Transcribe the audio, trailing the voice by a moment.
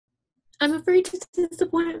I'm afraid to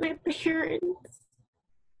disappoint my parents.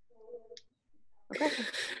 Okay.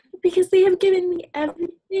 Because they have given me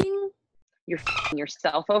everything. You're f***ing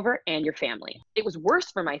yourself over and your family. It was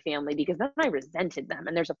worse for my family because then I resented them.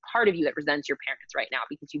 And there's a part of you that resents your parents right now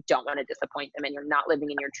because you don't want to disappoint them and you're not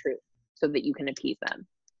living in your truth so that you can appease them.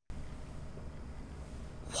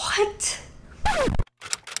 What?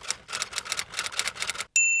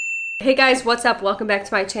 Hey guys, what's up? Welcome back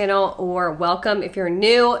to my channel, or welcome if you're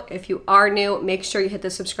new. If you are new, make sure you hit the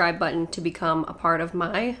subscribe button to become a part of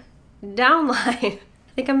my downline.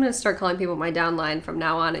 I think I'm gonna start calling people my downline from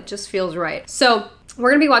now on. It just feels right. So we're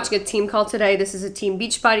gonna be watching a team call today. This is a Team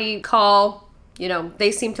Beachbody call. You know,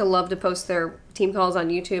 they seem to love to post their team calls on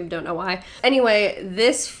YouTube, don't know why. Anyway,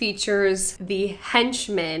 this features the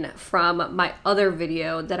henchman from my other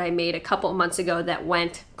video that I made a couple months ago that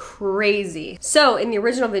went crazy. So in the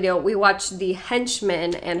original video, we watched the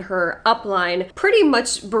henchman and her upline pretty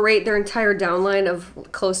much berate their entire downline of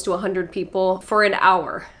close to 100 people for an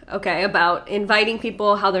hour, okay, about inviting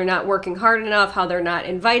people, how they're not working hard enough, how they're not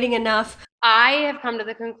inviting enough. I have come to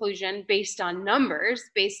the conclusion, based on numbers,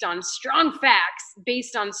 based on strong facts,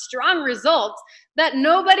 based on strong results, that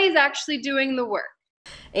nobody's actually doing the work.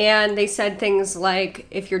 And they said things like,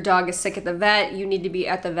 if your dog is sick at the vet, you need to be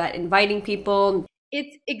at the vet inviting people.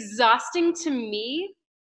 It's exhausting to me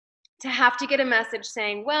to have to get a message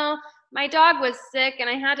saying, well, my dog was sick and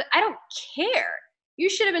I don't care. You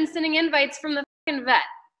should have been sending invites from the fucking vet.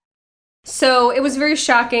 So it was very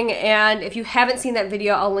shocking, and if you haven't seen that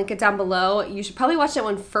video, I'll link it down below. You should probably watch that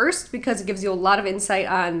one first because it gives you a lot of insight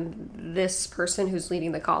on this person who's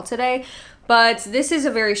leading the call today. But this is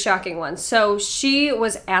a very shocking one. So she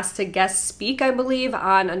was asked to guest speak, I believe,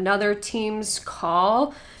 on another team's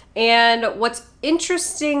call. And what's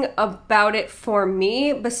interesting about it for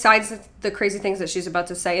me, besides the crazy things that she's about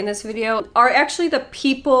to say in this video, are actually the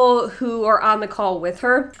people who are on the call with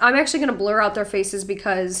her. I'm actually going to blur out their faces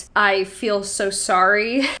because I feel so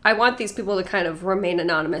sorry. I want these people to kind of remain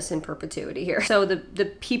anonymous in perpetuity here. So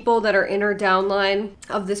the people that are in her downline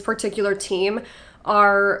of this particular team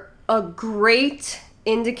are a great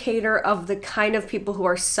indicator of the kind of people who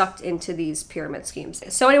are sucked into these pyramid schemes.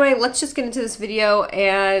 So anyway, let's just get into this video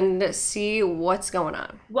and see what's going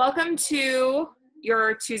on. Welcome to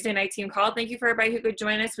your Tuesday night team call. Thank you for everybody who could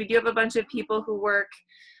join us. We do have a bunch of people who work.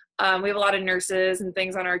 We have a lot of nurses and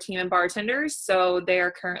things on our team and bartenders, so they are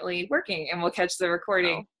currently working and we'll catch the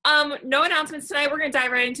recording. No announcements tonight. We're gonna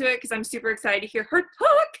dive right into it because I'm super excited to hear her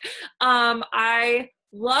talk. I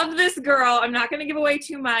love this girl. I'm not going to give away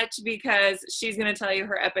too much because she's going to tell you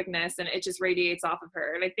her epicness and it just radiates off of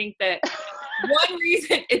her. And I think that one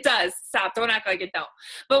reason it does, stop, don't act like it don't.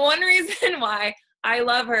 But one reason why I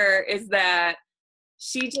love her is that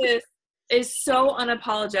she just is so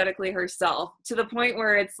unapologetically herself to the point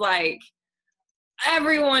where it's like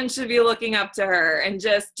everyone should be looking up to her and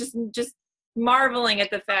just marveling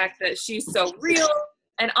at the fact that she's so real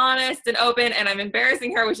and honest and open, and I'm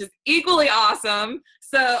embarrassing her, which is equally awesome.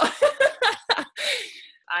 So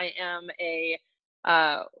I am a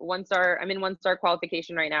one-star, I'm in one-star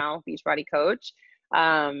qualification right now, Beachbody coach.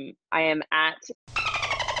 I am at,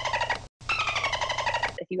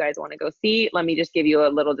 if you guys want to go see, let me just give you a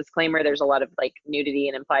little disclaimer. There's a lot of like nudity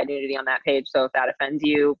and implied nudity on that page. So if that offends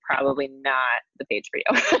you, probably not the page for you.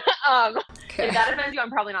 Okay. If that offends you,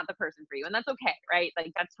 I'm probably not the person for you. And that's okay, right?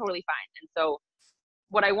 Like that's totally fine. And so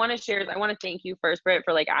what I want to share is I want to thank you first, Britt,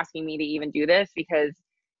 for like asking me to even do this, because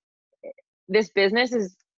this business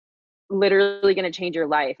is literally going to change your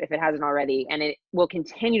life if it hasn't already, and it will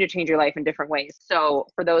continue to change your life in different ways. So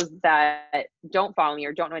for those that don't follow me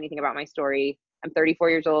or don't know anything about my story, I'm 34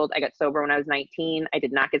 years old. I got sober when I was 19. I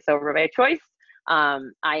did not get sober by choice.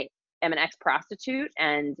 I am an ex-prostitute,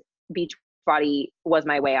 and Beachbody was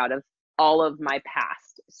my way out of all of my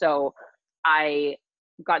past. So I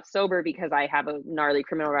got sober because I have a gnarly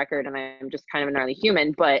criminal record and I'm just kind of a gnarly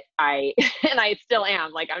human, but I still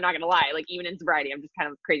am, like, I'm not gonna lie, like even in sobriety, I'm just kind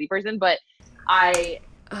of a crazy person, but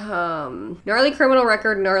gnarly criminal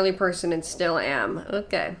record, gnarly person, and still am.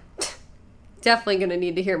 Okay. Definitely gonna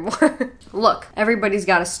need to hear more. Look, everybody's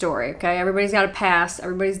got a story, okay? Everybody's got a past.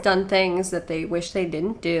 Everybody's done things that they wish they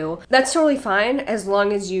didn't do. That's totally fine as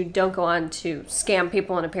long as you don't go on to scam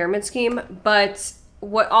people in a pyramid scheme, but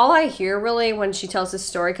all I hear really when she tells this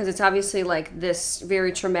story, because it's obviously like this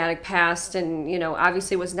very traumatic past and, you know,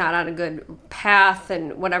 obviously was not on a good path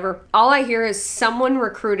and whatever. All I hear is someone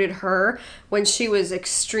recruited her when she was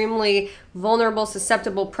extremely vulnerable,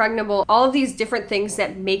 susceptible, pregnable, all of these different things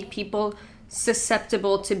that make people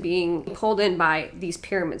susceptible to being pulled in by these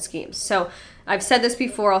pyramid schemes. So I've said this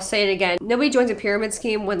before, I'll say it again. Nobody joins a pyramid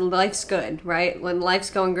scheme when life's good, right? When life's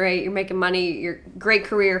going great, you're making money, you're great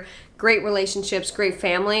career, great relationships, great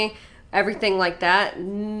family, everything like that.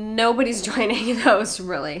 Nobody's joining those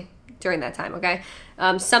really during that time, okay?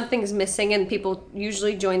 Something's missing, and people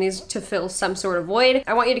usually join these to fill some sort of void.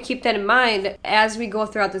 I want you to keep that in mind as we go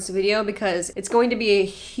throughout this video, because it's going to be a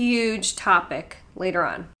huge topic later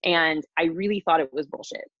on. And I really thought it was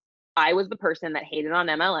bullshit. I was the person that hated on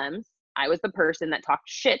MLMs. I was the person that talked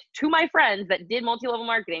shit to my friends that did multi-level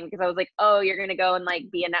marketing, because I was like, oh, you're going to go and like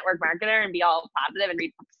be a network marketer and be all positive and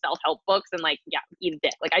read self-help books and like, yeah, eat a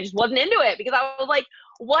dick. Like, I just wasn't into it, because I was like,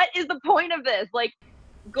 what is the point of this? Like,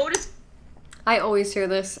 go to... I always hear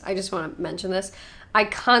this. I just want to mention this. I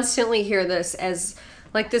constantly hear this as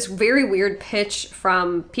like this very weird pitch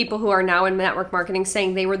from people who are now in network marketing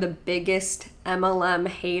saying they were the biggest MLM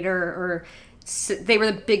hater, or they were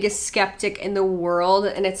the biggest skeptic in the world.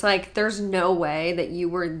 And it's like, there's no way that you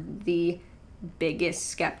were the biggest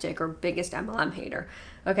skeptic or biggest MLM hater.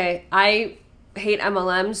 Okay, I hate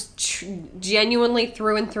MLMs genuinely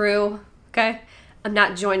through and through, okay? I'm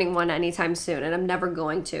not joining one anytime soon, and I'm never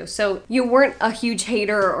going to. So you weren't a huge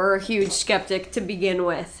hater or a huge skeptic to begin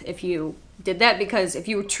with if you did that, because if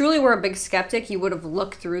you truly were a big skeptic, you would have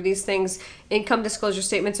looked through these things. Income disclosure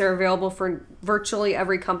statements are available for virtually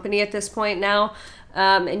every company at this point now.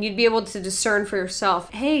 And you'd be able to discern for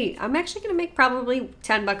yourself, hey, I'm actually going to make probably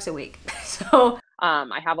 $10 a week. So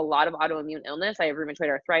I have a lot of autoimmune illness. I have rheumatoid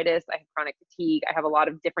arthritis. I have chronic fatigue. I have a lot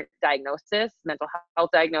of different diagnoses, mental health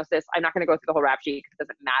diagnosis. I'm not going to go through the whole rap sheet because it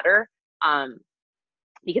doesn't matter.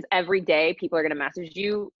 Because every day people are going to message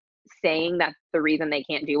you saying that the reason they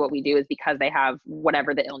can't do what we do is because they have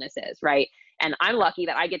whatever the illness is, right? And I'm lucky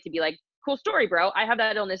that I get to be like, cool story, bro. I have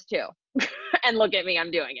that illness too. And look at me,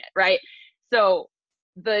 I'm doing it, right? So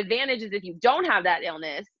the advantage is if you don't have that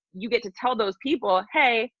illness, you get to tell those people,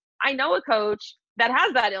 hey, I know a coach that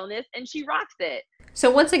has that illness and she rocks it.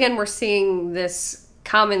 So once again, we're seeing this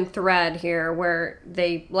common thread here where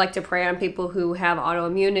they like to prey on people who have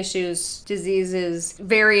autoimmune issues, diseases,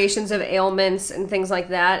 variations of ailments, and things like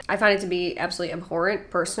that. I find it to be absolutely abhorrent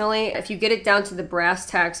personally. If you get it down to the brass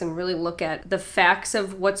tacks and really look at the facts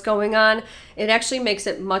of what's going on, it actually makes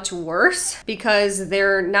it much worse, because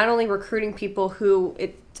they're not only recruiting people who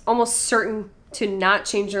it's almost certain to not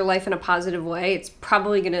change their life in a positive way. It's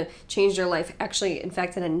probably going to change their life, actually, in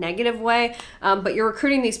fact, in a negative way. But you're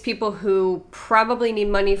recruiting these people who probably need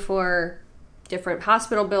money for different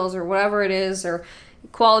hospital bills or whatever it is, or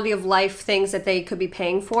quality of life things that they could be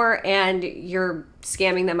paying for, and you're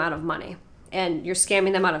scamming them out of money, and you're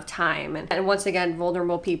scamming them out of time. And once again,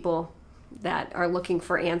 vulnerable people that are looking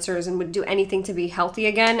for answers and would do anything to be healthy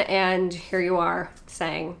again. And here you are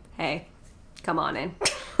saying, hey, come on in.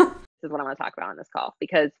 Is what I want to talk about on this call,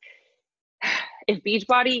 because if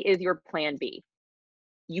Beachbody is your plan B,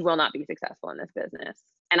 you will not be successful in this business.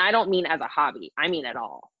 And I don't mean as a hobby, I mean at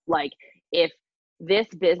all. Like, if this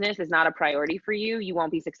business is not a priority for you, you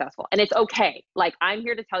won't be successful. And it's okay. Like, I'm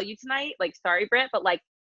here to tell you tonight, like, sorry, Britt, but like,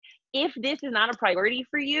 if this is not a priority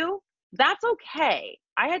for you, that's okay.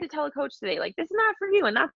 I had to tell a coach today, like, this is not for you,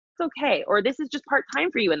 and that's okay. Or this is just part-time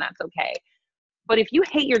for you, and that's okay. But if you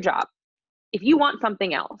hate your job, if you want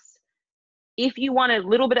something else, if you want a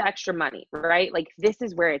little bit of extra money, right? Like, this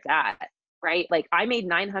is where it's at, right? Like, I made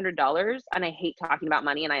 $900, and I hate talking about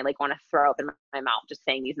money, and I like want to throw up in my mouth just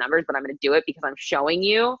saying these numbers, but I'm going to do it because I'm showing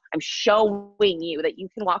you that you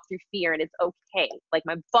can walk through fear and it's okay. Like,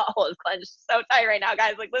 my butthole is clenched so tight right now,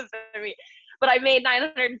 guys. Like, listen to me. But I made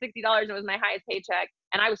 $960. It was my highest paycheck,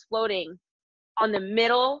 and I was floating on the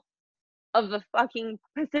middle of the fucking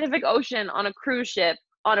Pacific Ocean on a cruise ship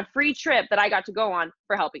on a free trip that I got to go on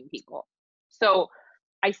for helping people. So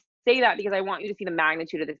I say that because I want you to see the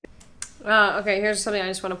magnitude of this. Okay, here's something I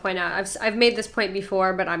just want to point out. I've made this point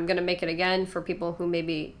before, but I'm going to make it again for people who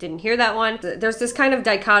maybe didn't hear that one. There's this kind of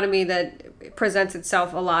dichotomy that presents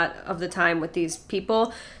itself a lot of the time with these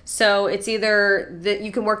people. So it's either that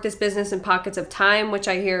you can work this business in pockets of time, which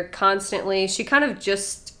I hear constantly. She kind of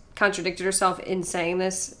just contradicted herself in saying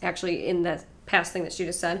this, actually, in the past thing that she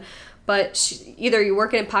just said. But either you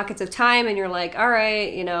work it in pockets of time and you're like, all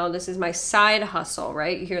right, you know, this is my side hustle,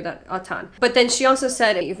 right? You hear that a ton. But then she also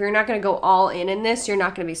said, if you're not going to go all in this, you're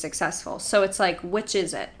not going to be successful. So it's like, which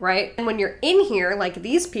is it, right? And when you're in here, like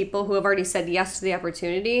these people who have already said yes to the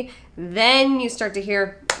opportunity, then you start to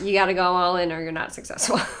hear, you got to go all in or you're not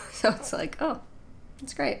successful. So it's like, oh,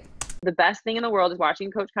 that's great. The best thing in the world is watching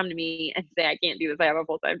a coach come to me and say, I can't do this. I have a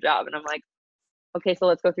full-time job. And I'm like, okay, so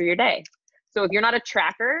let's go through your day. So if you're not a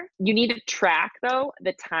tracker, you need to track, though,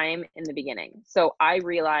 the time in the beginning. So I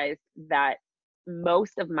realized that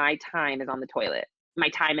most of my time is on the toilet. My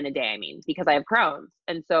time in a day, I mean, because I have Crohn's.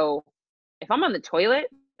 And so if I'm on the toilet,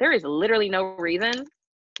 there is literally no reason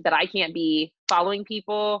that I can't be following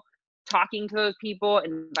people, talking to those people,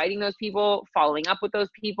 inviting those people, following up with those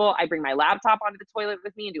people. I bring my laptop onto the toilet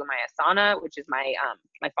with me and do my Asana, which is my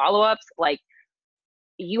my follow-ups. Like,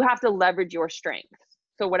 you have to leverage your strengths.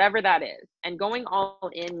 So whatever that is. And going all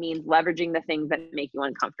in means leveraging the things that make you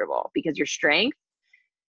uncomfortable, because your strength,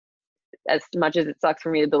 as much as it sucks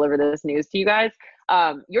for me to deliver this news to you guys,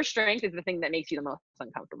 your strength is the thing that makes you the most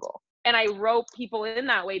uncomfortable. And I rope people in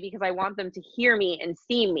that way because I want them to hear me and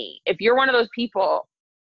see me. If you're one of those people,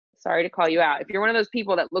 sorry to call you out, if you're one of those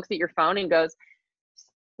people that looks at your phone and goes,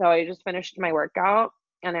 so I just finished my workout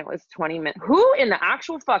and it was 20 minutes. Who in the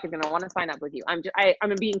actual fuck is going to want to sign up with you? I'm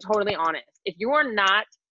being totally honest. If you are not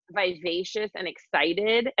vivacious and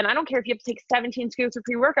excited, and I don't care if you have to take 17 scoops of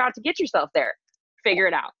pre-workout to get yourself there, figure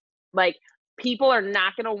it out. Like, people are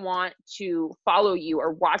not going to want to follow you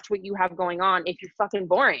or watch what you have going on if you're fucking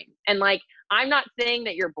boring. And like, I'm not saying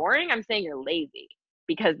that you're boring. I'm saying you're lazy,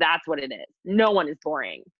 because that's what it is. No one is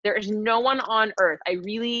boring. There is no one on earth.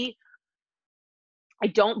 I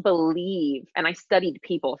don't believe, and I studied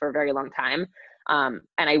people for a very long time. And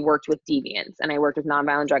I worked with deviants, and I worked with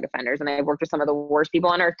nonviolent drug offenders, and I worked with some of the worst people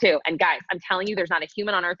on earth too. And guys, I'm telling you, there's not a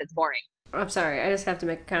human on earth that's boring. I'm sorry, I just have to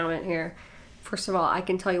make a comment here. First of all, I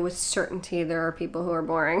can tell you with certainty there are people who are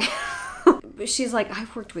boring. She's like,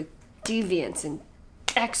 I've worked with deviants and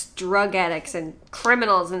ex-drug addicts and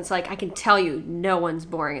criminals, and it's like, I can tell you no one's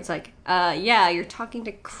boring. It's like, yeah, you're talking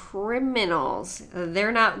to criminals.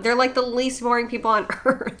 They're like the least boring people on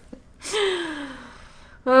earth.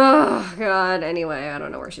 Oh God. Anyway, I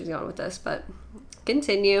don't know where she's going with this, but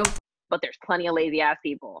continue. But there's plenty of lazy ass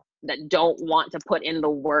people that don't want to put in the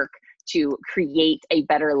work to create a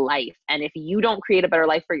better life. And if you don't create a better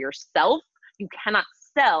life for yourself, you cannot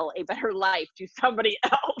sell a better life to somebody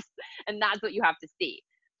else. And that's what you have to see.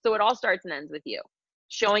 So it all starts and ends with you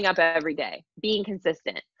showing up every day, being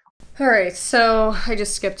consistent. All right. So I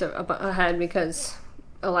just skipped ahead because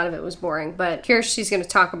a lot of it was boring, but here she's going to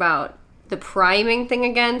talk about the priming thing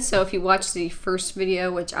again. So if you watch the first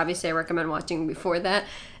video, which obviously I recommend watching before that,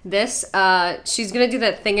 she's going to do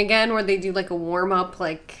that thing again where they do like a warm up,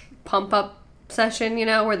 like pump up session, you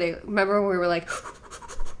know, where they, remember we were like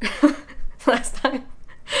last time.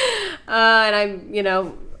 And I'm, you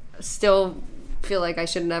know, still feel like I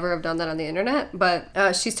should never have done that on the internet,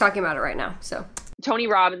 but she's talking about it right now. So Tony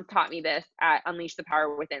Robbins taught me this at Unleash the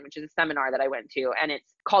Power Within, which is a seminar that I went to, and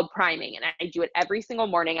it's called priming, and I do it every single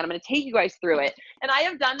morning, and I'm going to take you guys through it. And I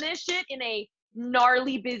have done this shit in a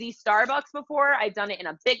gnarly busy Starbucks before. I've done it in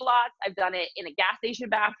a Big Lots. I've done it in a gas station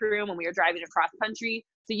bathroom when we were driving across country.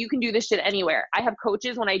 So you can do this shit anywhere. I have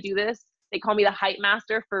coaches when I do this. They call me the hype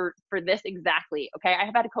master for this exactly. Okay. I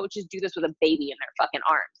have had coaches do this with a baby in their fucking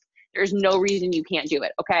arms. There's no reason you can't do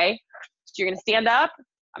it. Okay. So you're going to stand up.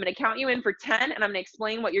 I'm going to count you in for 10 and I'm going to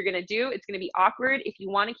explain what you're going to do. It's going to be awkward. If you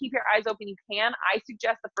want to keep your eyes open, you can. I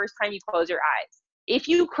suggest the first time you close your eyes. If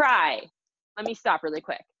you cry, let me stop really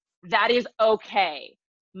quick. That is okay.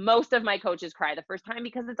 Most of my coaches cry the first time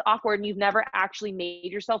because it's awkward and you've never actually made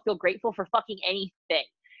yourself feel grateful for fucking anything.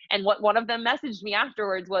 And what one of them messaged me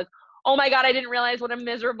afterwards was, oh my God, I didn't realize what a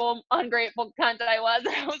miserable, ungrateful cunt I was.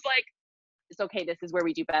 And I was like, it's okay. This is where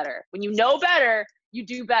we do better. When you know better, you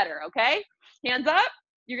do better. Okay. Hands up.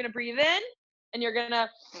 You're going to breathe in and you're going to,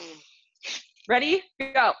 ready?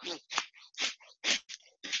 Go.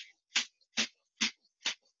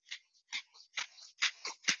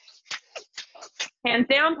 Hands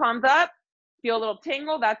down, palms up. Feel a little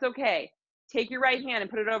tingle. That's okay. Take your right hand and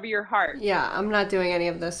put it over your heart. Yeah, I'm not doing any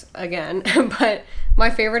of this again. But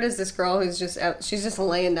my favorite is this girl who's just out. She's just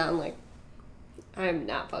laying down like, I'm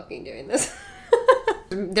not fucking doing this.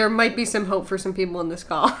 There might be some hope for some people in this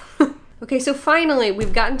call. Okay, so finally,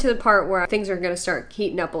 we've gotten to the part where things are going to start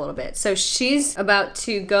heating up a little bit. So she's about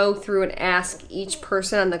to go through and ask each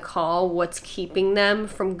person on the call what's keeping them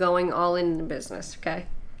from going all in the business, okay?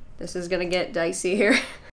 This is going to get dicey here.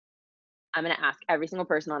 I'm going to ask every single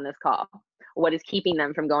person on this call what is keeping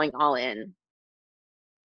them from going all in.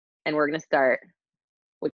 And we're going to start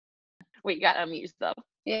with, wait, you got to unmute yourself.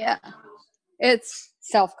 Yeah, it's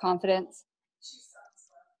self-confidence.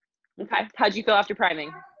 Okay, how'd you feel after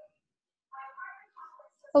priming?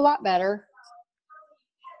 A lot better.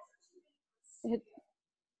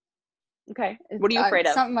 Okay, what are you afraid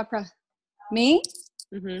of? Me?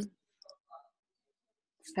 Mm-hmm.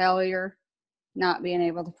 Failure, not being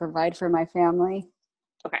able to provide for my family.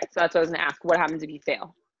 Okay, so that's what I was going to ask. What happens if you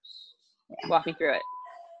fail? Yeah. Walk me through it.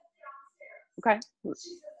 Okay.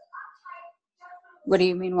 What do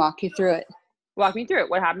you mean walk you through it? Walk me through it.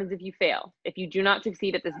 What happens if you fail? If you do not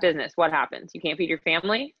succeed at this business, what happens? You can't feed your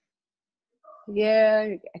family?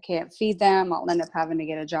 Yeah, I can't feed them. I'll end up having to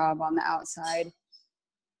get a job on the outside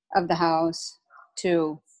of the house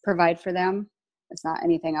to provide for them. It's not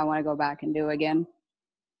anything I want to go back and do again.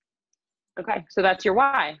 Okay, so that's your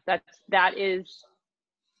why. That's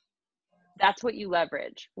what you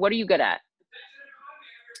leverage. What are you good at?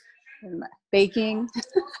 Baking.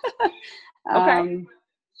 Okay.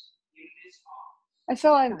 I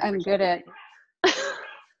feel I'm good at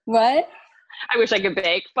what? I wish I could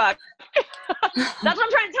bake. Fuck. That's what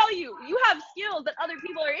I'm trying to tell you. You have skills that other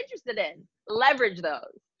people are interested in. Leverage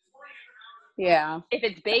those. Yeah. If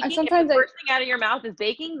it's baking, if the first thing out of your mouth is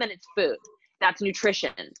baking, then it's food. That's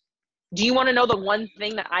nutrition. Do you want to know the one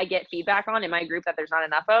thing that I get feedback on in my group that there's not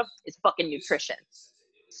enough of? Is fucking nutrition.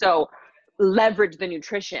 So leverage the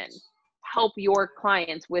nutrition. Help your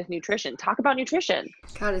clients with nutrition. Talk about nutrition.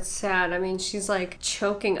 God, it's sad. I mean, she's like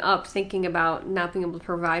choking up thinking about not being able to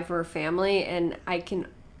provide for her family, and I can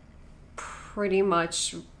pretty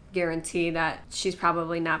much guarantee that she's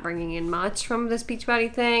probably not bringing in much from this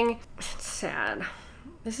Beachbody thing. It's sad.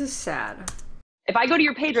 This is sad. If I go to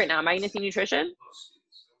your page right now, am I going to see nutrition?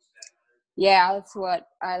 Yeah, that's what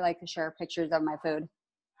I like to share, pictures of my food.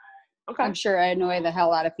 Okay. I'm sure I annoy the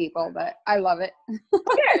hell out of people, but I love it.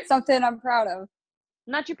 Okay. It's something I'm proud of.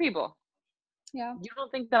 Not your people. Yeah. You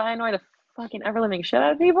don't think that I annoy the fucking ever living shit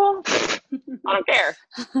out of people? I don't care.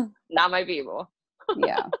 Not my people.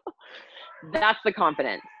 Yeah. That's the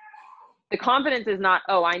confidence. The confidence is not,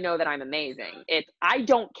 oh, I know that I'm amazing. It's, I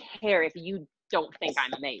don't care if you don't think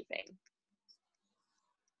I'm amazing.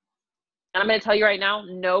 And I'm going to tell you right now,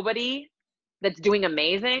 nobody that's doing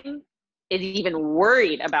amazing is even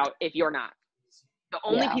worried about if you're not. The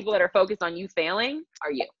only people that are focused on you failing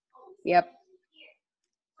are you. Yep.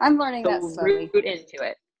 I'm learning that So slowly. root into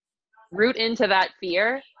it. Root into that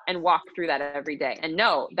fear and walk through that every day. And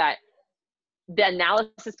know that the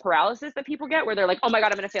analysis paralysis that people get where they're like, oh my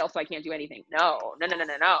God, I'm going to fail, so I can't do anything. No.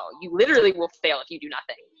 You literally will fail if you do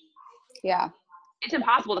nothing. Yeah. It's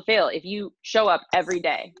impossible to fail if you show up every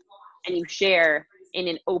day and you share in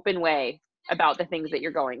an open way about the things that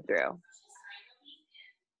you're going through.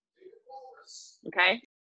 Okay?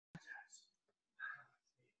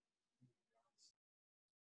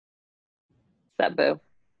 What's up, boo?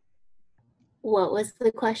 What was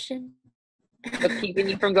the question? What's keeping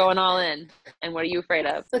you from going all in? And what are you afraid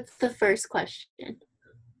of? What's the first question?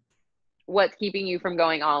 What's keeping you from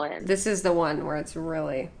going all in? This is the one where it's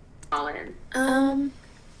really All in.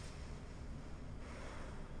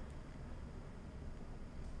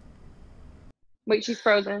 Wait, she's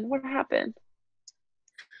frozen. What happened?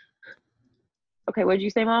 Okay, what did you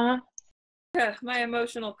say, Mama? My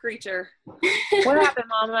emotional creature. What happened,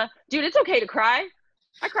 Mama? Dude, it's okay to cry.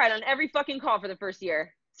 I cried on every fucking call for the first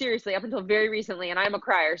year. Seriously, up until very recently, and I'm a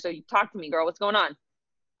crier, so you talk to me, girl. What's going on?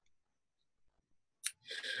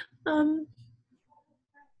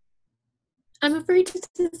 I'm afraid to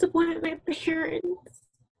disappoint my parents.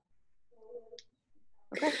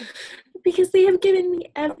 Okay. Because they have given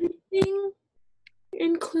me everything,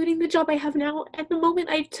 including the job I have now. At the moment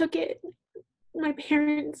I took it, my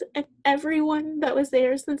parents and everyone that was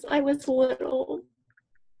there since I was little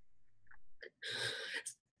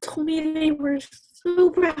told me they were so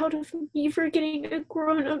proud of me for getting a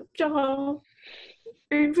grown-up job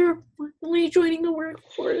and for finally joining the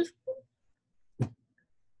workforce. I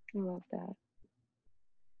love that.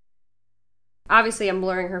 obviously I'm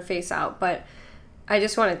blurring her face out, but I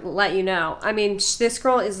just want to let you know. I mean, this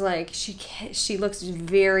girl is like, she looks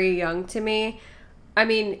very young to me. I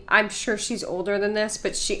mean, I'm sure she's older than this,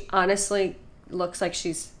 but she honestly looks like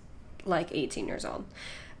she's like 18 years old.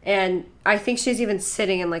 And I think she's even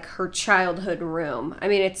sitting in like her childhood room. I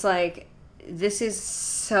mean, it's like, this is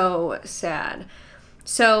so sad.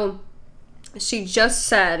 So she just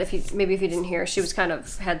said, if you didn't hear, she was kind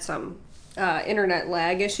of had some internet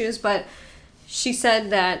lag issues, but she said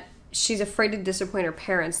that she's afraid to disappoint her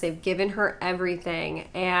parents. They've given her everything,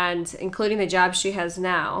 and including the job she has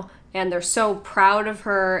now, and they're so proud of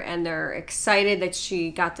her, and they're excited that she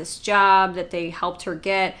got this job that they helped her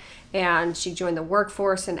get, and she joined the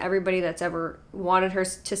workforce, and everybody that's ever wanted her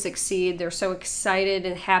to succeed, they're so excited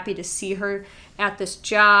and happy to see her at this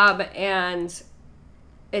job. And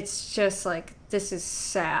it's just like, this is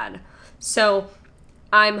sad. So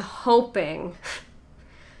I'm hoping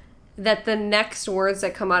that the next words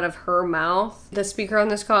that come out of her mouth, the speaker on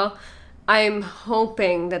this call, I'm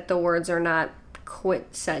hoping that the words are not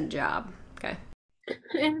quit said job. Okay.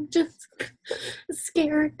 I'm just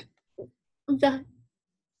scared that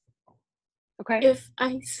Okay. if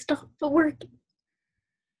I stop working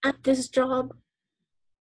at this job,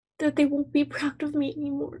 that they won't be proud of me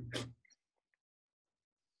anymore.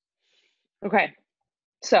 Okay.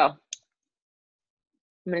 So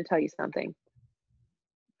I'm going to tell you something.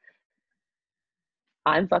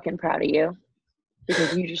 I'm fucking proud of you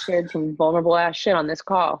because you just shared some vulnerable ass shit on this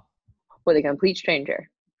call with a complete stranger.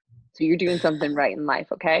 So you're doing something right in life,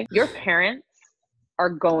 okay? Your parents are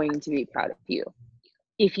going to be proud of you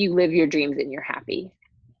if you live your dreams and you're happy.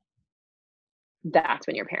 That's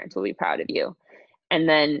when your parents will be proud of you. And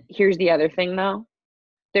then here's the other thing though.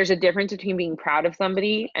 There's a difference between being proud of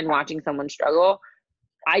somebody and watching someone struggle.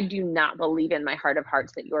 I do not believe in my heart of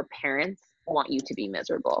hearts that your parents want you to be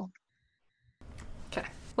miserable. Okay.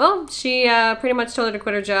 Well, she pretty much told her to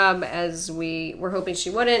quit her job, as we were hoping she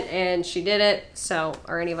wouldn't, and she did it. So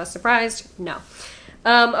are any of us surprised? No.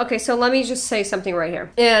 Okay, so let me just say something right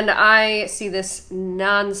here. And I see this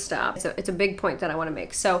nonstop. It's a big point that I want to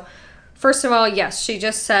make. So first of all, yes, she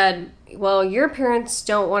just said, well, your parents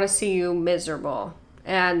don't want to see you miserable,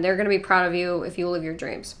 and they're going to be proud of you if you live your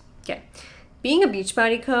dreams. Okay. Being a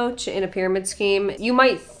Beachbody coach in a pyramid scheme, you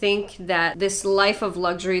might think that this life of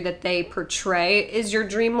luxury that they portray is your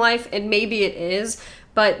dream life, and maybe it is,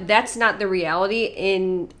 but that's not the reality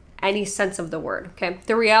in any sense of the word, okay?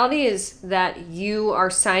 The reality is that you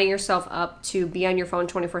are signing yourself up to be on your phone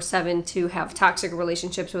 24/7, to have toxic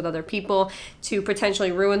relationships with other people, to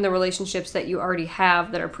potentially ruin the relationships that you already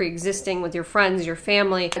have that are pre-existing with your friends, your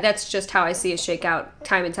family. That's just how I see it shake out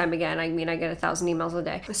time and time again. I mean, I get 1,000 emails a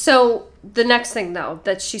day. So the next thing though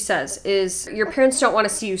that she says is your parents don't want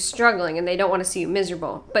to see you struggling and they don't want to see you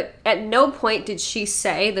miserable. But at no point did she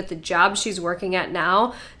say that the job she's working at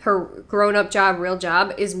now, her grown-up job, real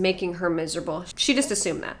job, is making her miserable. She just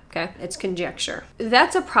assumed that, okay? It's conjecture.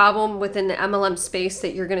 That's a problem within the MLM space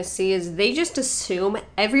that you're gonna see, is they just assume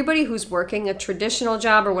everybody who's working a traditional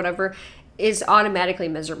job or whatever is automatically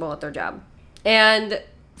miserable at their job. And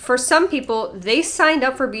for some people, they signed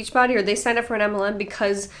up for Beachbody or they signed up for an MLM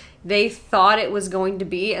because they thought it was going to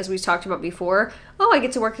be, as we talked about before, oh, I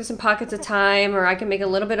get to work for some pockets of time, or I can make a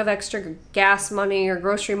little bit of extra gas money or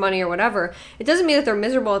grocery money or whatever. It doesn't mean that they're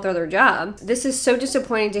miserable at their other job. This is so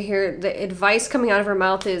disappointing to hear. The advice coming out of her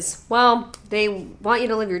mouth is, well, they want you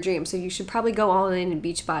to live your dream, so you should probably go all in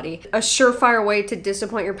Beachbody. A surefire way to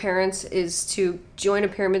disappoint your parents is to join a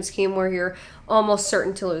pyramid scheme where you're almost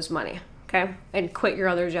certain to lose money. Okay, and quit your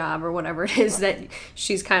other job or whatever it is that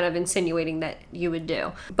she's kind of insinuating that you would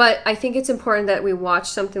do. But I think it's important that we watch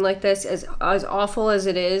something like this, as awful as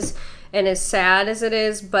it is and as sad as it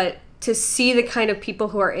is, but to see the kind of people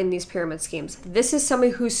who are in these pyramid schemes. This is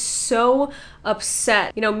somebody who's so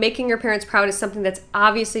upset. You know, making your parents proud is something that's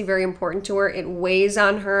obviously very important to her. It weighs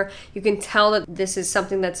on her. You can tell that this is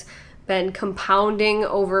something that's been compounding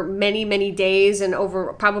over many, many days and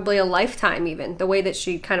over probably a lifetime even, the way that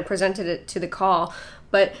she kind of presented it to the call.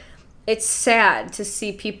 But it's sad to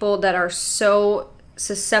see people that are so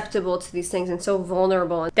susceptible to these things and so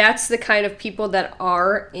vulnerable. And that's the kind of people that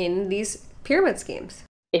are in these pyramid schemes.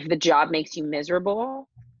 If the job makes you miserable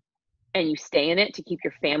and you stay in it to keep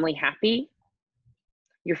your family happy,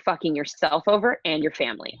 you're fucking yourself over and your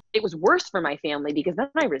family. It was worse for my family because then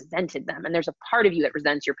I resented them. And there's a part of you that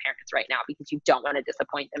resents your parents right now because you don't want to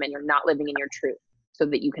disappoint them and you're not living in your truth so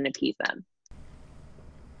that you can appease them.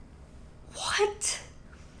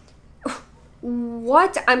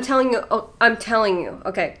 What? I'm telling you.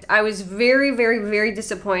 Okay. I was very, very, very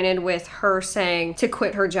disappointed with her saying to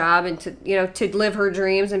quit her job and to, you know, to live her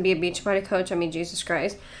dreams and be a Beachbody coach. I mean, Jesus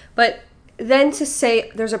Christ. But then to say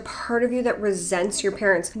there's a part of you that resents your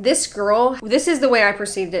parents. This girl, this is the way I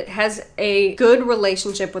perceived it, has a good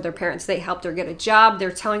relationship with her parents. They helped her get a job.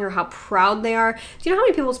 They're telling her how proud they are. Do you know how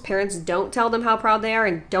many people's parents don't tell them how proud they are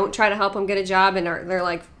and don't try to help them get a job, and they're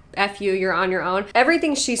like, F you, you're on your own?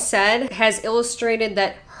 Everything she said has illustrated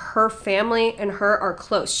that her family and her are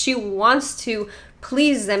close. She wants to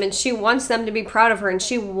please them and she wants them to be proud of her and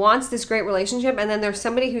she wants this great relationship. And then there's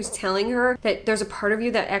somebody who's telling her that there's a part of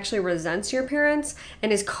you that actually resents your parents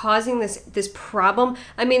and is causing this problem.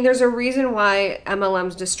 I mean, there's a reason why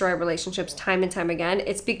MLMs destroy relationships time and time again.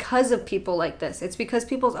 It's because of people like this. It's because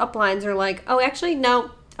people's uplines are like, oh, actually,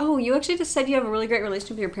 no. Oh, you actually just said you have a really great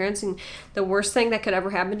relationship with your parents and the worst thing that could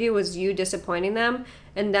ever happen to you was you disappointing them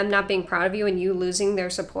and them not being proud of you and you losing their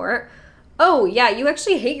support. Oh, yeah, you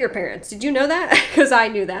actually hate your parents. Did you know that? Because I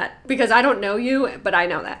knew that. Because I don't know you, but I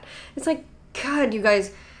know that. It's like, God, you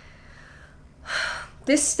guys,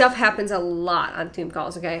 this stuff happens a lot on Team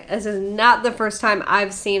calls, okay? This is not the first time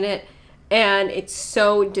I've seen it, and it's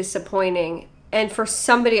so disappointing. And for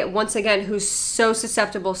somebody, once again, who's so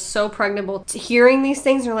susceptible, so pregnable, to hearing these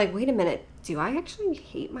things, they're like, wait a minute, do I actually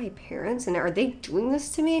hate my parents? And are they doing this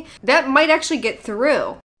to me? That might actually get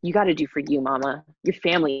through. you got to do for you, mama. Your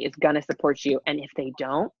family is going to support you. And if they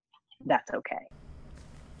don't, that's okay.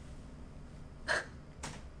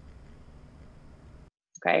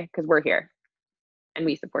 Okay? Because we're here and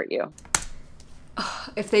we support you.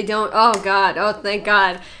 If they don't, oh God, oh thank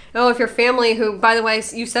God. Oh, if your family, who, by the way,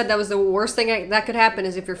 you said that was the worst thing that could happen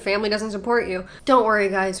is if your family doesn't support you. Don't worry,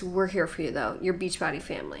 guys, we're here for you though. Your Beachbody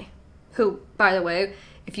family. Who, by the way,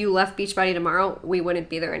 if you left Beachbody tomorrow, we wouldn't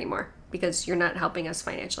be there anymore because you're not helping us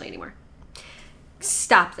financially anymore.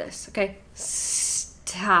 Stop this, okay?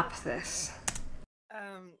 Stop this.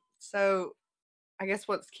 So I guess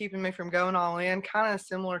what's keeping me from going all in, kind of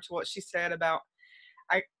similar to what she said about,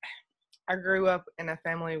 I grew up in a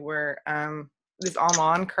family where this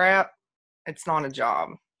online crap, it's not a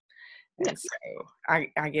job. And so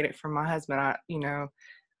I get it from my husband. I,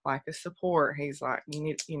 like a support. He's like, you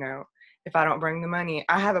need, if I don't bring the money,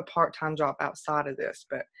 I have a part-time job outside of this,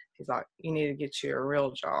 but he's like, you need to get you a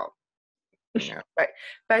real job. But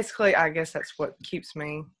basically, I guess that's what keeps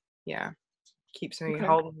me,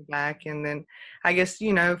 holding me back. And then I guess,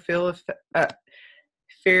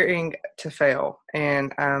 fearing to fail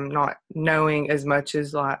and not knowing as much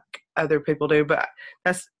as like other people do. But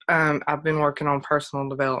that's I've been working on personal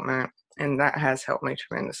development, and that has helped me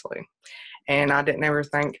tremendously. And I didn't ever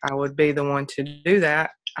think I would be the one to do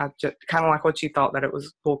that. I just kind of like what you thought, that it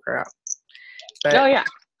was bullcrap. But, oh yeah.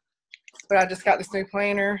 But I just got this new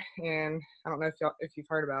planner, and I don't know if you've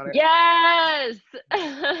heard about it. Yes.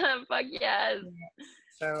 Fuck yes.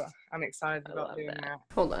 So I'm excited about doing that.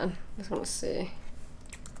 Hold on, I just want to see.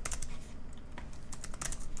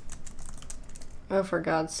 Oh, for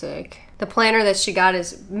God's sake. The planner that she got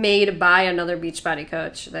is made by another Beachbody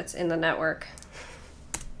coach that's in the network.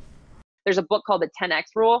 There's a book called the 10X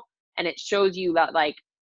Rule, and it shows you that, like,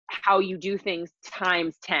 how you do things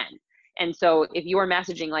times 10. And so if you are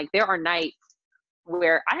messaging, like, there are nights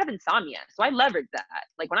where I have insomnia, so I leverage that.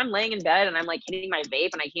 Like, when I'm laying in bed and I'm, like, hitting my vape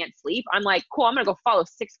and I can't sleep, I'm like, cool, I'm going to go follow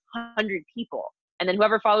 600 people. And then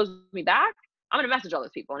whoever follows me back, I'm going to message all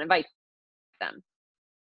those people and invite them.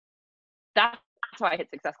 That's how I hit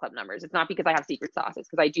Success Club numbers. It's not because I have secret sauce. It's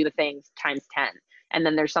because I do the things times 10. And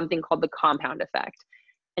then there's something called the compound effect.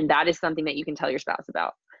 And that is something that you can tell your spouse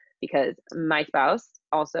about, because my spouse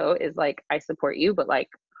also is like, I support you, but like,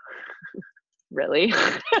 really?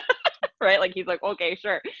 Right? Like, he's like, okay,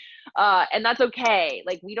 sure. And that's okay.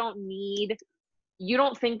 Like, you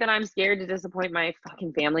don't think that I'm scared to disappoint my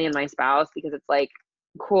fucking family and my spouse, because it's like,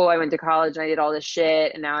 cool, I went to college and I did all this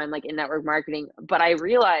shit and now I'm like in network marketing, but I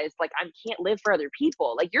realized, like, I can't live for other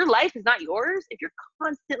people. Like, your life is not yours if you're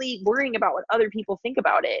constantly worrying about what other people think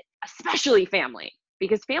about it, especially family,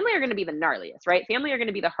 because family are going to be the gnarliest, right? Family are going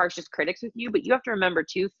to be the harshest critics with you, but you have to remember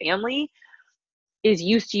too, family is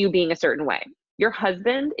used to you being a certain way. Your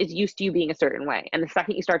husband is used to you being a certain way. And the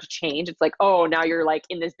second you start to change, it's like, oh, now you're like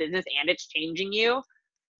in this business and it's changing you.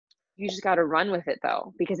 You just got to run with it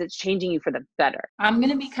though, because it's changing you for the better. I'm going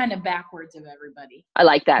to be kind of backwards of everybody. I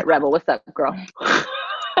like that. Rebel, what's up, girl?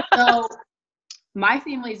 So my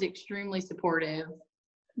family is extremely supportive,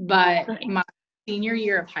 but my senior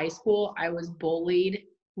year of high school, I was bullied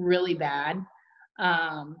really bad.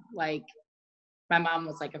 Like, my mom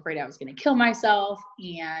was like afraid I was going to kill myself,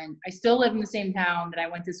 and I still live in the same town that I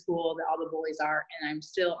went to school that all the bullies are, and I'm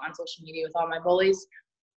still on social media with all my bullies,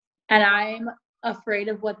 and I'm afraid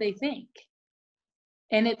of what they think.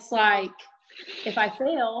 And it's like, if I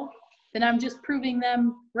fail, then I'm just proving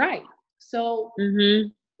them right. So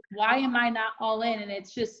why am I not all in? And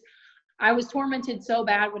it's just, I was tormented so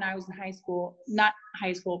bad when I was in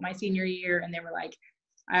my senior year, and they were like,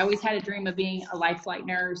 I always had a dream of being a life flight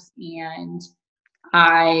nurse, and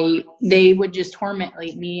they would just torment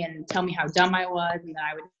me and tell me how dumb I was and that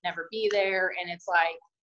I would never be there. And it's like,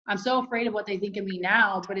 I'm so afraid of what they think of me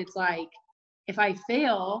now, but it's like, if I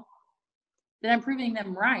fail, then I'm proving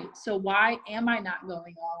them right. So why am I not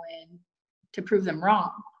going all in to prove them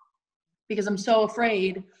wrong? Because I'm so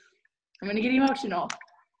afraid. I'm going to get emotional.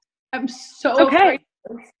 I'm so afraid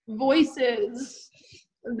of voices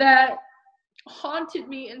that haunted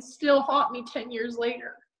me and still haunt me 10 years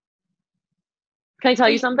later. Can I tell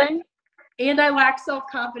you something? And I lack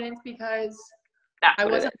self-confidence because I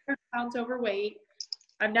was 100 pounds overweight.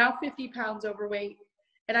 I'm now 50 pounds overweight.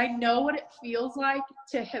 And I know what it feels like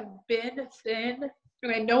to have been thin.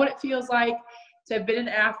 And I know what it feels like to have been an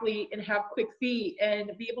athlete and have quick feet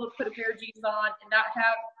and be able to put a pair of jeans on and not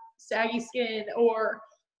have saggy skin or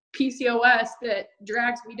PCOS that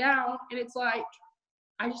drags me down. And it's like,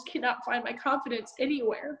 I just cannot find my confidence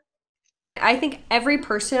anywhere. I think every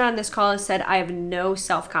person on this call has said, I have no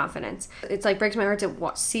self-confidence. It's like, breaks my heart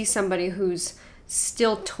to see somebody who's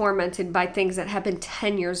still tormented by things that happened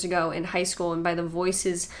 10 years ago in high school and by the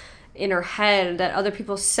voices in her head that other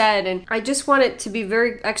people said. And I just want it to be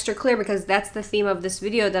very extra clear, because that's the theme of this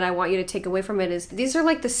video that I want you to take away from it, is these are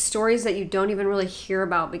like the stories that you don't even really hear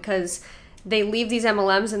about, because they leave these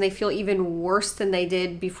MLMs and they feel even worse than they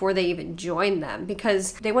did before they even joined them,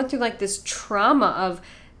 because they went through like this trauma of,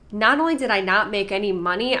 not only did I not make any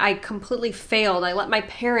money, I completely failed. I let my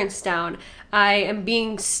parents down. I am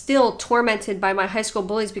being still tormented by my high school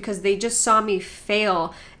bullies because they just saw me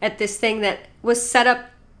fail at this thing that was set up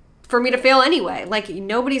for me to fail anyway. Like,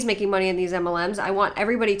 nobody's making money in these MLMs. I want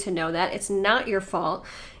everybody to know that. It's not your fault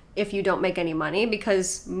if you don't make any money,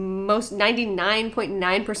 because most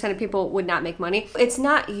 99.9% of people would not make money. It's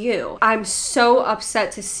not you. I'm so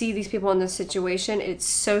upset to see these people in this situation. It's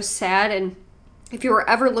so sad. And if you were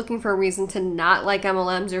ever looking for a reason to not like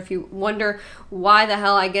MLMs, or if you wonder why the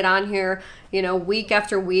hell I get on here, you know, week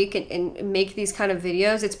after week and make these kind of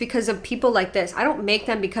videos, it's because of people like this. I don't make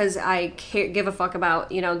them because I give a fuck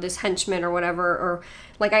about, you know, this henchman or whatever, or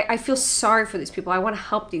like, I feel sorry for these people. I want to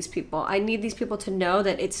help these people. I need these people to know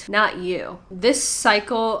that it's not you. This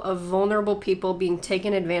cycle of vulnerable people being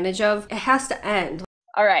taken advantage of, it has to end.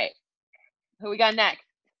 All right. Who we got next?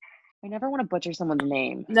 I never want to butcher someone's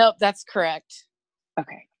name. Nope, that's correct.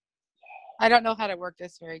 Okay. I don't know how to work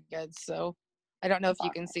this very good, so I don't know if you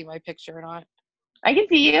can see my picture or not. I can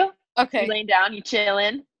see you. Okay. You laying down, you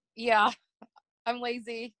chilling. Yeah. I'm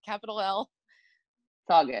lazy, capital L.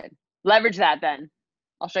 It's all good. Leverage that then.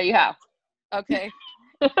 I'll show you how. Okay.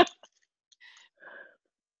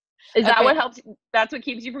 Is that what helps? That's what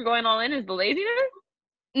keeps you from going all in, is the laziness?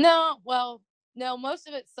 No, well, no, most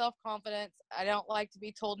of it's self-confidence. I don't like to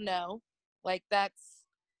be told no. Like,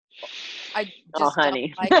 I just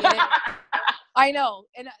honey. don't like it. I know.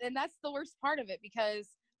 And that's the worst part of it, because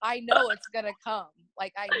I know it's going to come.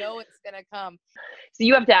 Like, I know it's going to come. So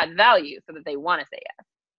you have to add value so that they want to say yes.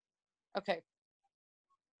 Okay.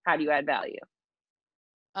 How do you add value?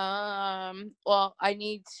 Well, I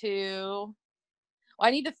need to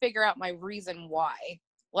figure out my reason why.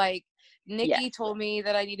 Like, Nikki told me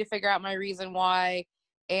that I need to figure out my reason why,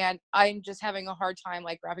 and I'm just having a hard time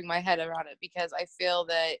like wrapping my head around it, because I feel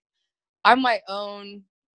that I'm my own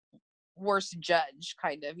worst judge,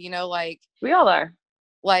 kind of, you know, like we all are.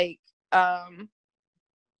 Like, and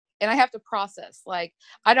I have to process. Like,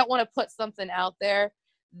 I don't want to put something out there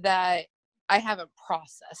that I haven't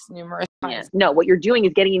processed numerous times. Yeah. No, what you're doing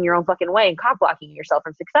is getting in your own fucking way and cock blocking yourself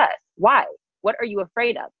from success. Why? What are you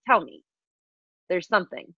afraid of? Tell me. There's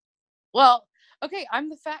something. Well, okay, I'm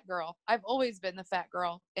the fat girl. I've always been the fat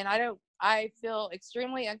girl. And I feel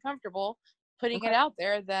extremely uncomfortable putting it out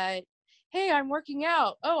there that, hey, I'm working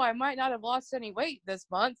out. Oh, I might not have lost any weight this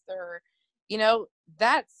month, or, you know,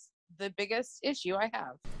 that's the biggest issue I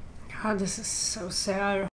have. God, this is so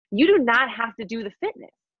sad. You do not have to do the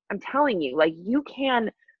fitness. I'm telling you, like, you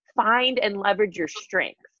can find and leverage your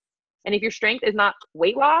strengths. And if your strength is not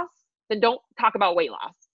weight loss, then don't talk about weight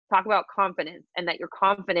loss. Talk about confidence, and that you're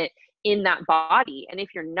confident in that body. And if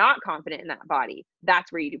you're not confident in that body,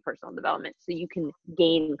 that's where you do personal development, so you can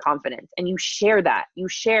gain confidence. And you share that. You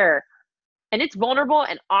share, and it's vulnerable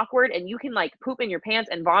and awkward, and you can like poop in your pants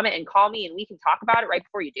and vomit and call me and we can talk about it right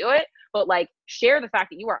before you do it. But like, share the fact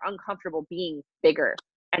that you are uncomfortable being bigger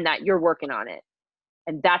and that you're working on it.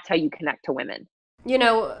 And that's how you connect to women. You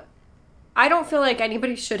know, I don't feel like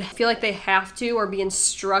anybody should feel like they have to, or be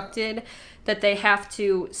instructed that they have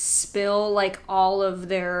to spill like all of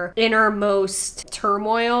their innermost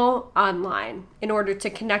turmoil online in order to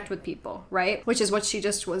connect with people, right? Which is what she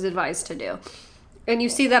just was advised to do. And you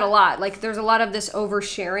see that a lot. Like, there's a lot of this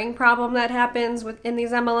oversharing problem that happens within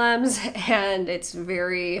these MLMs, and it's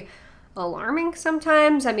very alarming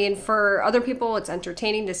sometimes. I mean, for other people, it's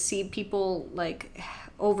entertaining to see people like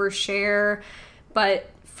overshare, but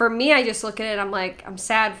for me, I just look at it, I'm like, I'm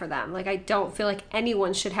sad for them. Like, I don't feel like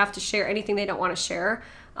anyone should have to share anything they don't want to share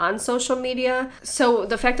on social media. So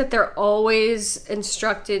the fact that they're always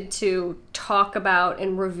instructed to talk about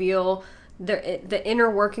and reveal the inner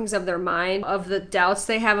workings of their mind, of the doubts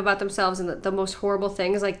they have about themselves and the most horrible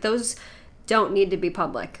things, like, those don't need to be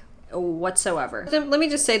public whatsoever. Let me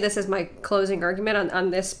just say this as my closing argument on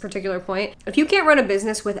this particular point. If you can't run a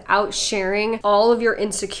business without sharing all of your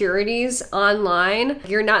insecurities online,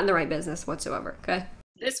 you're not in the right business whatsoever, okay?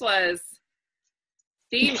 This was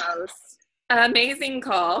the most amazing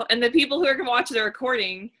call, and the people who are going to watch the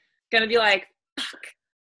recording going to be like, fuck,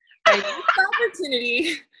 I used the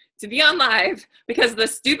opportunity to be on live because of the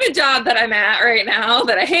stupid job that I'm at right now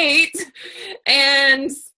that I hate, and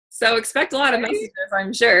so expect a lot of messages,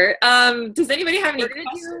 I'm sure. Does anybody have any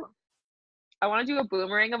questions? I want to do a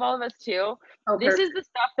boomerang of all of us too. Oh, this is the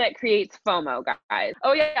stuff that creates FOMO, guys.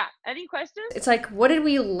 Oh yeah. Any questions? It's like, what did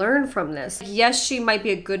we learn from this? Yes, she might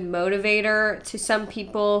be a good motivator to some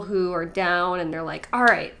people who are down and they're like, all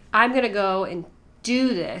right, I'm going to go and do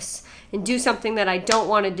this and do something that I don't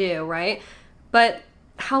want to do, right? But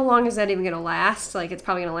how long is that even going to last? Like, it's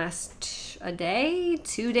probably going to last a day,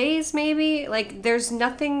 2 days maybe. Like, there's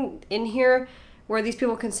nothing in here where these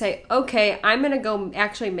people can say, okay, I'm going to go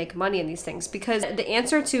actually make money in these things. Because the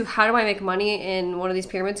answer to how do I make money in one of these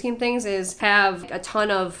pyramid scheme things is have a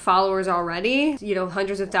ton of followers already, you know,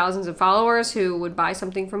 hundreds of thousands of followers who would buy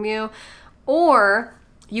something from you, or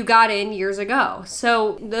you got in years ago.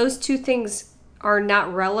 So those two things are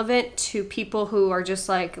not relevant to people who are just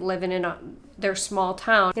like living in their small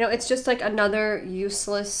town. You know, it's just like another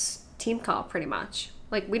useless team call pretty much.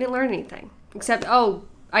 Like, we didn't learn anything except, oh,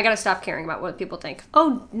 I gotta stop caring about what people think.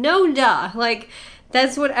 Oh, no, duh. Like,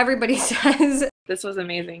 that's what everybody says. This was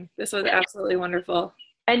amazing. This was absolutely wonderful.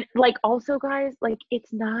 And like, also guys, like,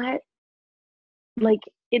 it's not like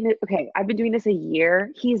okay, I've been doing this a year.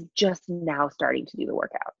 He's just now starting to do the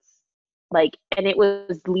workouts. Like, and it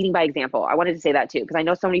was leading by example. I wanted to say that too, because I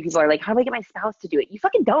know so many people are like, how do I get my spouse to do it? You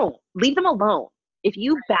fucking don't. Leave them alone. If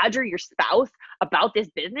you badger your spouse about this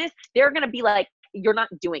business, they're gonna be like, you're not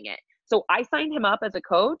doing it. So I signed him up as a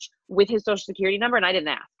coach with his social security number, and I didn't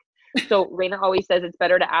ask. So Raina always says it's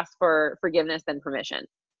better to ask for forgiveness than permission.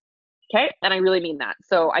 Okay. And I really mean that.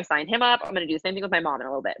 So I signed him up. I'm going to do the same thing with my mom in a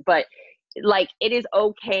little bit, but like, it is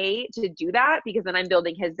okay to do that because then I'm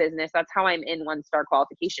building his business. That's how I'm in 1-star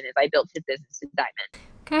qualification, is I built his business to diamond.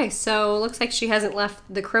 Okay. So looks like she hasn't left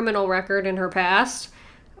the criminal record in her past.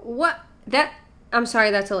 I'm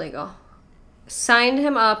sorry, that's illegal. Signed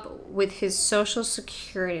him up with his social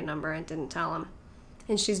security number and didn't tell him.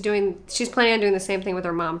 And she's planning on doing the same thing with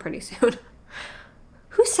her mom pretty soon.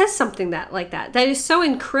 Who says something like that? That is so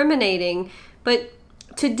incriminating, but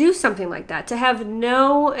to do something like that, to have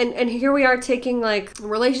and here we are taking like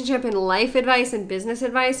relationship and life advice and business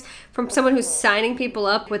advice from someone who's signing people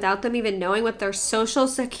up without them even knowing what their social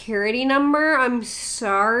security number. I'm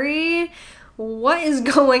sorry. What is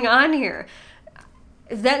going on here?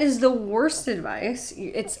 That is the worst advice.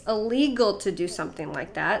 It's illegal to do something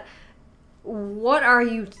like that. What are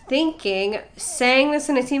you thinking? Saying this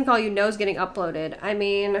in a team call you know is getting uploaded. I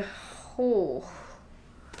mean, oh.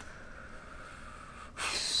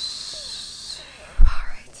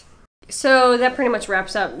 Alright. So that pretty much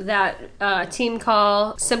wraps up that team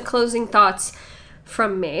call. Some closing thoughts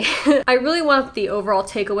from me. I really want the overall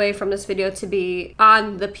takeaway from this video to be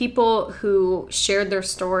on the people who shared their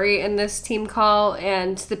story in this team call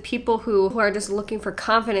and the people who are just looking for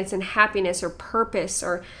confidence and happiness or purpose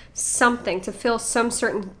or something to fill some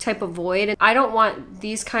certain type of void. And I don't want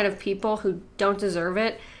these kind of people who don't deserve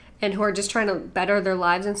it and who are just trying to better their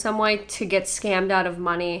lives in some way to get scammed out of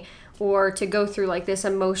money or to go through like this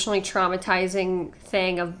emotionally traumatizing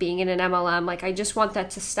thing of being in an MLM. Like, I just want that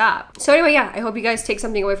to stop. So anyway, yeah, I hope you guys take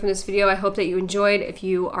something away from this video. I hope that you enjoyed. If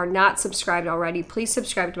you are not subscribed already, please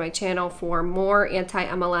subscribe to my channel for more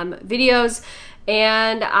anti-MLM videos.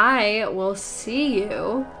 And I will see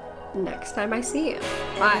you next time I see you.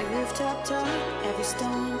 Bye. Every rooftop talk, every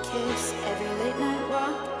stolen kiss, every late night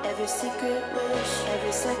walk, every secret wish,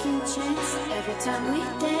 every second chance, every time we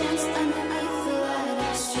danced underneath the light of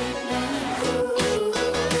the street lamp.